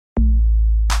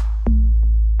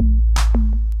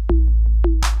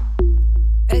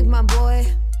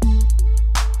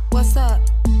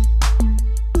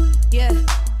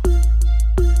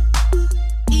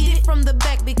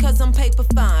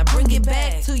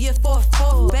ya, fourth,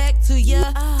 back to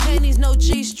ya. Panties, no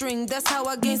G-string, that's how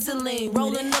I gain saline.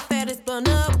 Rolling the fattest bun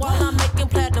up while I'm making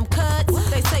platinum cuts.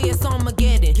 They say it's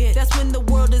Armageddon, that's when the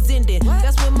world is ending.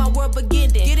 That's when my world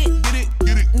beginning. Get it?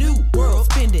 New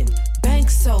world spending. Bank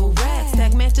so rad,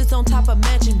 stack matches on top of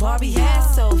matching. Barbie hat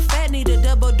so fat, need a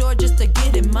double door just to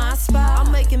get in my spot.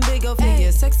 I'm making big old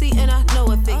figures, sexy and I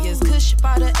know it figures. Kush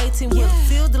by the 18 wheel,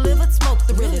 seal delivered, smoke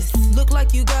the realest. Look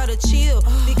like you gotta chill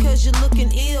because you're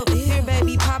looking ill. Here,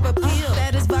 baby, pop a pill.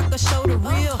 That is vodka, show the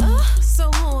real.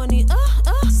 So horny,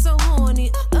 so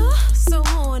horny, so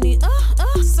horny,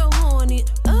 so horny,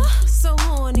 so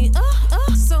horny,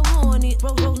 so horny.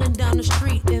 Rolling down the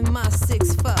street in my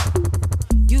 6'4".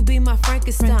 You be my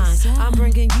Frankenstein. I'm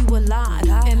bringing you alive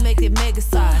and make it mega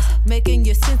size, making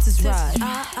your senses rise.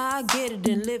 I get it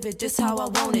and live it just how I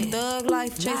want it. Thug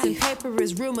life, chasing paper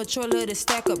is real mature. Let it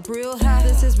stack up real high.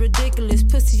 This is ridiculous.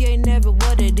 Pussy ain't never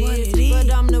what it is,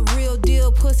 but I'm the real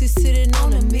deal. Pussy sitting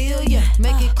on a million.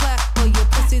 Make it clap for you.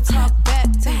 Pussy talk back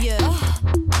to you.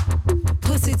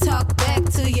 Pussy talk back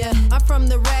to ya. I'm from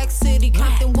the Rack City,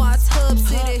 Compton, Watts, Hub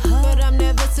City, but I'm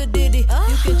never so diddy.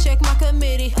 You can check my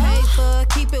committee. Hey, fuck,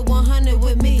 keep it 100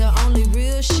 with me. The only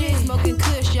real shit. Smoking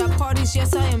kush, y'all parties.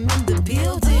 Yes, I am in the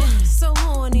building. So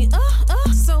horny,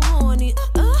 so horny,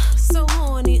 so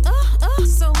horny,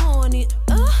 so horny,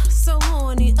 so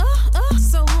horny,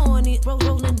 so horny.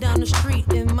 Rolling down the street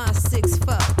in my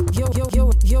 6'4".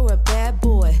 You're a bad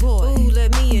boy. Ooh,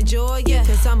 let me enjoy ya,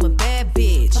 cause I'm a bad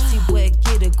bitch. See what,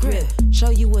 get a grip, show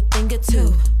you a thing or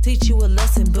two, teach you a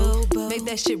lesson, boo. Make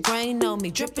that shit rain on me,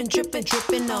 drippin', drippin',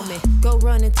 drippin' on me. Go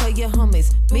run and tell your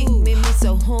homies, me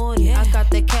so horny. I got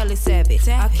that Cali savage,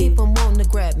 I keep them wanting to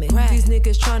grab me. These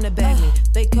niggas tryna bag me,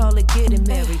 they call it getting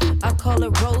married. I call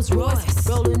it Rolls Royce,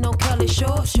 rolling on Cali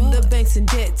shores. The bank's in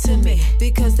debt to me,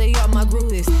 because they are my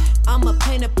groupies. I'ma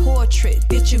paint a portrait,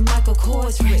 get you Michael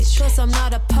Kors rich. Plus I'm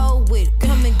not a poet,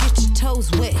 come and get your toes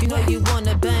wet. You know you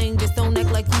wanna bang, just don't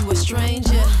act like you a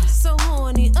stranger. So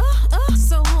horny,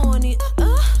 so horny,